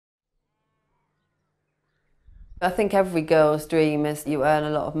I think every girl's dream is you earn a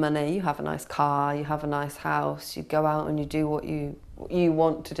lot of money, you have a nice car, you have a nice house, you go out and you do what you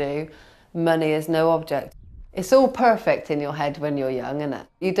want to do. Money is no object. It's all perfect in your head when you're young, isn't it?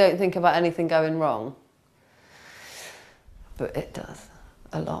 You don't think about anything going wrong. But it does,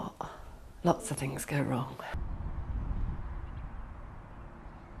 a lot. Lots of things go wrong.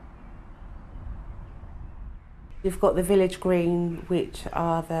 You've got the village green, which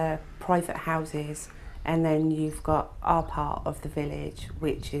are the private houses, and then you've got our part of the village,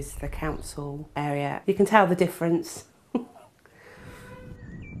 which is the council area. You can tell the difference.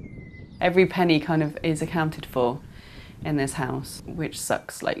 Every penny kind of is accounted for in this house, which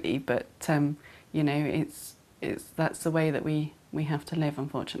sucks slightly, but you know, that's the way that we have to live,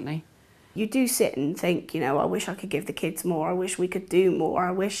 unfortunately. You do sit and think, you know, I wish I could give the kids more, I wish we could do more,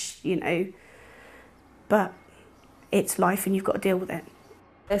 I wish, you know, but it's life and you've got to deal with it.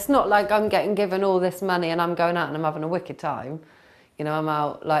 It's not like I'm getting given all this money and I'm going out and I'm having a wicked time. You know, I'm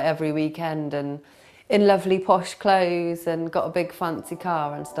out like every weekend and in lovely posh clothes and got a big fancy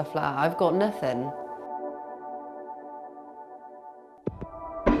car and stuff like that. I've got nothing.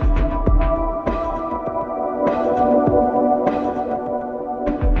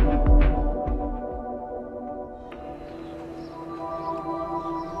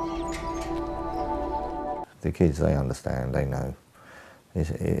 The kids, they understand, they know.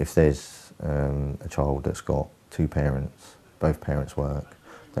 If there's a child that's got two parents, both parents work,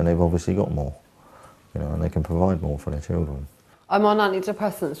 then they've obviously got more, you know, and they can provide more for their children. I'm on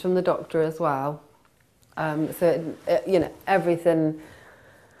antidepressants from the doctor as well, so you know, everything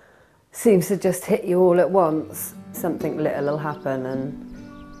seems to just hit you all at once. Something little will happen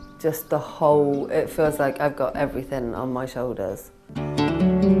and just the whole, it feels like I've got everything on my shoulders.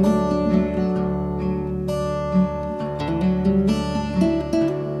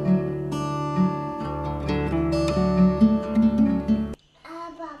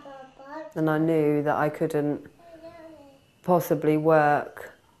 And I knew that I couldn't possibly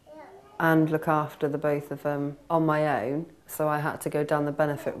work and look after the both of them on my own, so I had to go down the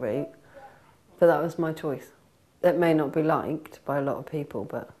benefit route. But that was my choice. It may not be liked by a lot of people,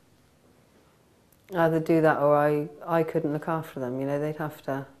 but either do that or I couldn't look after them. You know, they'd have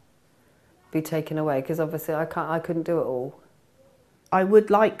to be taken away because obviously I couldn't do it all. I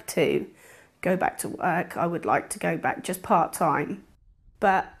would like to go back to work. I would like to go back just part-time,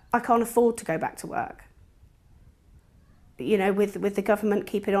 but I can't afford to go back to work. You know, with the government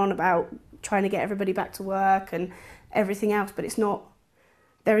keeping on about trying to get everybody back to work and everything else, but it's not,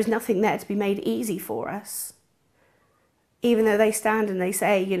 there is nothing there to be made easy for us. Even though they stand and they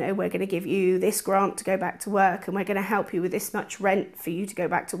say, you know, we're going to give you this grant to go back to work and we're going to help you with this much rent for you to go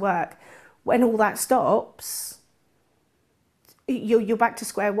back to work. When all that stops, you're back to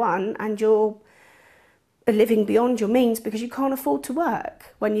square one and you're living beyond your means because you can't afford to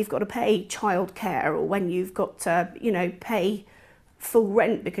work when you've got to pay childcare or when you've got to, you know, pay full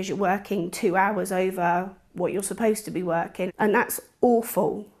rent because you're working 2 hours over what you're supposed to be working. And that's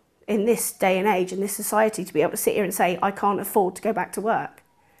awful in this day and age, in this society, to be able to sit here and say, I can't afford to go back to work.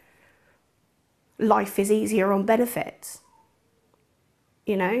 Life is easier on benefits.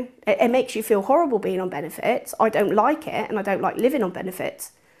 You know, it makes you feel horrible being on benefits. I don't like it and I don't like living on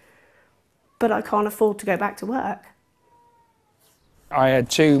benefits. But I can't afford to go back to work. I had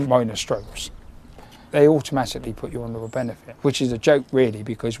 2 minor strokes. They automatically put you on a benefit, which is a joke really,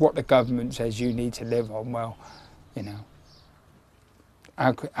 because what the government says you need to live on, well, you know,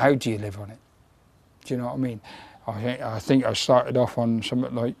 how do you live on it? Do you know what I mean? I think I started off on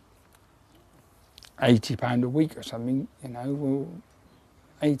something like £80 a week or something, you know, well,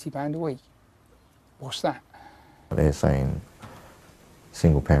 £80 a week. What's that? They're saying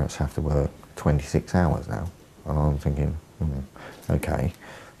single parents have to work 26 hours now. And I'm thinking, okay,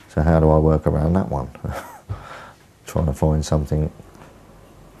 so how do I work around that one? Trying to find something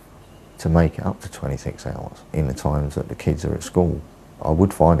to make it up to 26 hours in the times that the kids are at school. I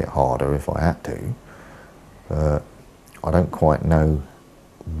would find it harder if I had to, but I don't quite know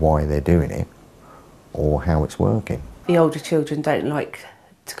why they're doing it or how it's working. The older children don't like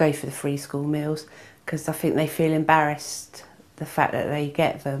to go for the free school meals because I think they feel embarrassed the fact that they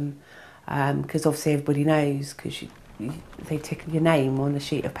get them, because obviously everybody knows, because they tick your name on a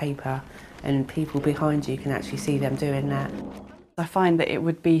sheet of paper and people behind you can actually see them doing that. I find that it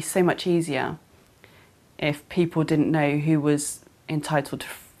would be so much easier if people didn't know who was entitled to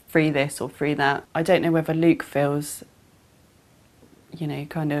free this or free that. I don't know whether Luke feels, you know,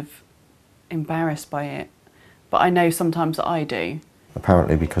 kind of embarrassed by it, but I know sometimes that I do.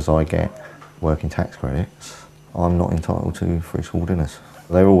 Apparently because I get working tax credits, I'm not entitled to free school dinners.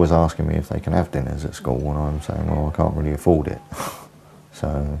 They're always asking me if they can have dinners at school, and I'm saying, well, I can't really afford it.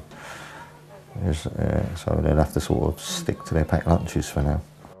 So they'll have to sort of stick to their packed lunches for now.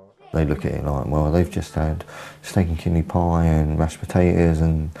 They look at it like, well, they've just had steak and kidney pie and mashed potatoes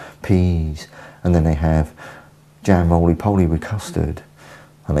and peas, and then they have jam roly-poly with custard,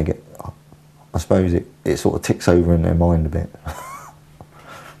 and they get, I suppose it sort of ticks over in their mind a bit.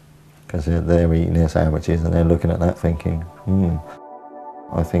 Because they're eating their sandwiches and they're looking at that thinking,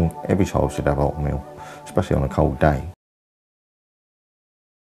 I think every child should have a hot meal, especially on a cold day.